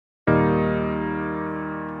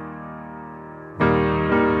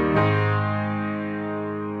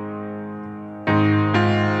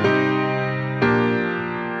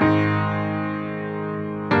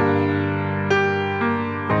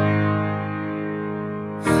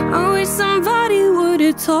somebody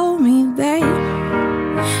would've told me, babe,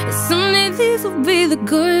 that someday these will be the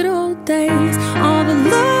good old days. All the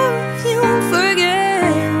love you won't forget,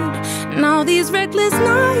 and all these reckless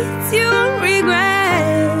nights you won't regret.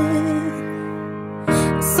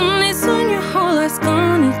 Someday soon your whole life's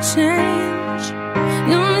gonna change.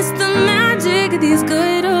 You'll miss the magic of these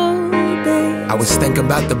good old days. I was thinking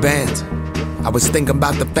about the band, I was thinking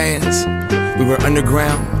about the fans. We were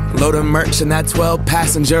underground, loading merch in that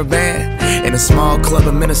 12-passenger van, in a small club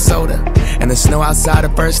in Minnesota, and the snow outside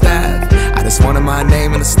of First Ave. I just wanted my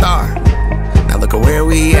name and a star. Now look at where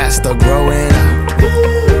we at, still growing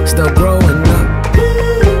up, still growing up.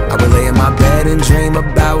 I would lay in my bed and dream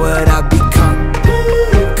about what I'd become.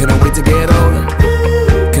 Couldn't wait to get older,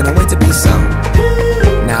 couldn't wait to be some.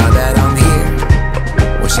 Now that I'm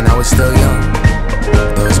here, wishing I was still young.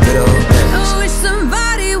 Those good old days. I wish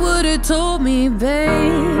somebody would've told me,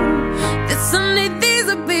 babe, that someday these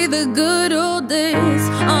would be the good old days.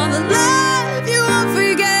 All the love you won't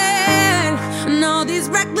forget, and all these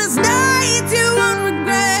reckless nights you won't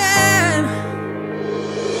regret.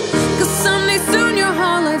 Cause someday soon your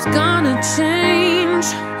whole life's gonna change.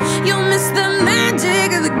 You'll miss the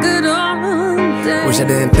magic of the good old days. Wish I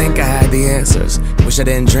didn't think I had the answers. Wish I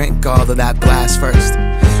didn't drink all of that glass first.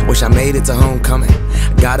 Wish I made it to homecoming,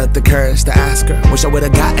 got up the courage to ask her. Wish I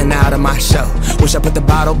would've gotten out of my shell. Wish I put the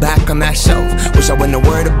bottle back on that shelf. Wish I wouldn't have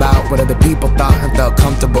worried about what other people thought and felt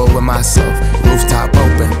comfortable with myself. Rooftop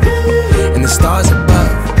open, and the stars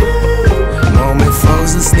above. Moment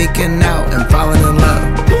frozen, sneaking out and falling in love.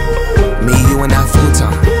 Me, you, and that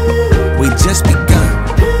futon, we just begun.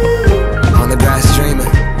 On the grass dreaming,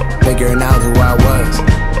 figuring out who I was.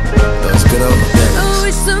 Those good old days. I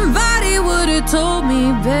wish somebody would've told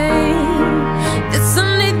me, babe, that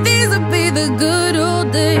someday these would be the good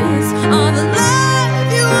old days. All the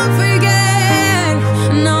love you won't forget,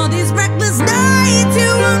 and all these reckless nights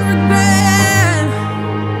you won't regret.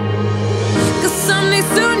 Cause someday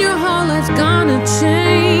soon your whole life's gonna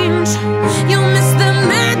change. You'll miss the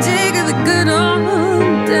magic of the good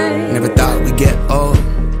old days. Never thought we'd get old.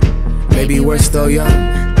 Maybe we're still young.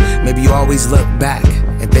 Maybe you always look back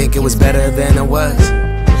and think it was better than it was.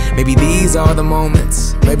 Maybe these are the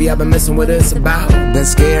moments. Maybe I've been missing what it's about. Been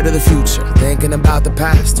scared of the future, thinking about the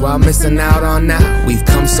past while missing out on now. We've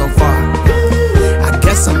come so far, I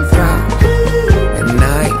guess I'm proud. And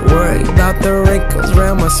I ain't worried about the wrinkles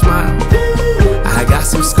around my smile. I got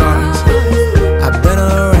some scars, I've been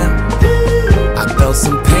around. I felt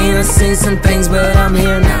some pain, I've seen some things, but I'm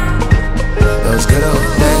here now. Those good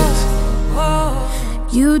old days.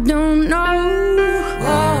 You don't know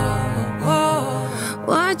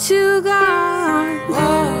what you got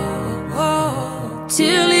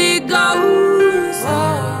till it goes,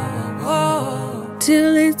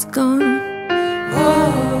 till it's gone.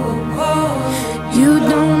 You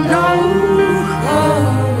don't know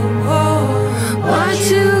what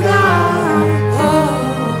you got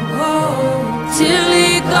till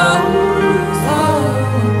it goes,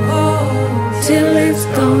 till it's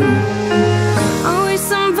gone. I wish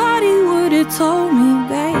somebody would've told me,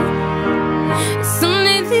 babe,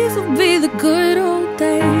 someday these will be the good old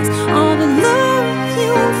days. All the love you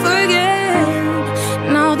won't forget,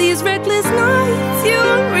 and all these reckless nights you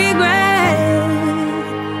won't regret.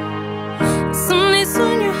 Someday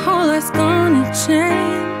soon your whole life's gonna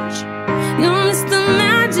change. You'll miss the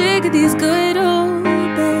magic of these good old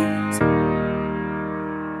days.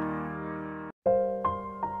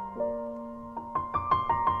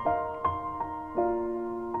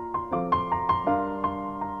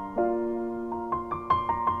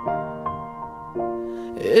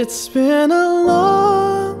 It's been a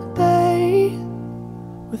long day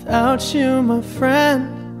without you, my friend,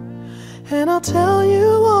 and I'll tell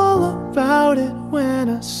you all about it when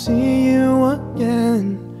I see you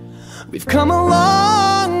again. We've come a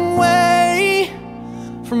long way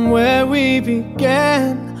from where we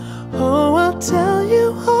began. Oh, I'll tell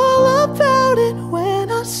you all about it when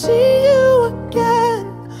I see you again,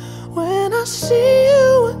 when I see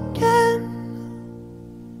you again.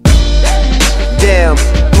 Damn,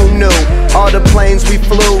 who knew? All the planes we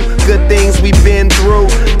flew, good things we've been through,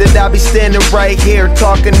 that I'll be standing right here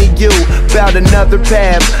talking to you about another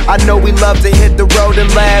path. I know we love to hit the road and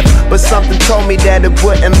laugh, but something told me that it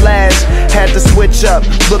wouldn't last. Had to switch up,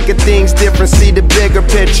 look at things different, see the bigger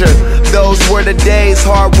picture. Those were the days,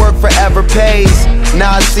 hard work forever pays.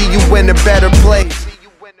 Now I see you in a better place.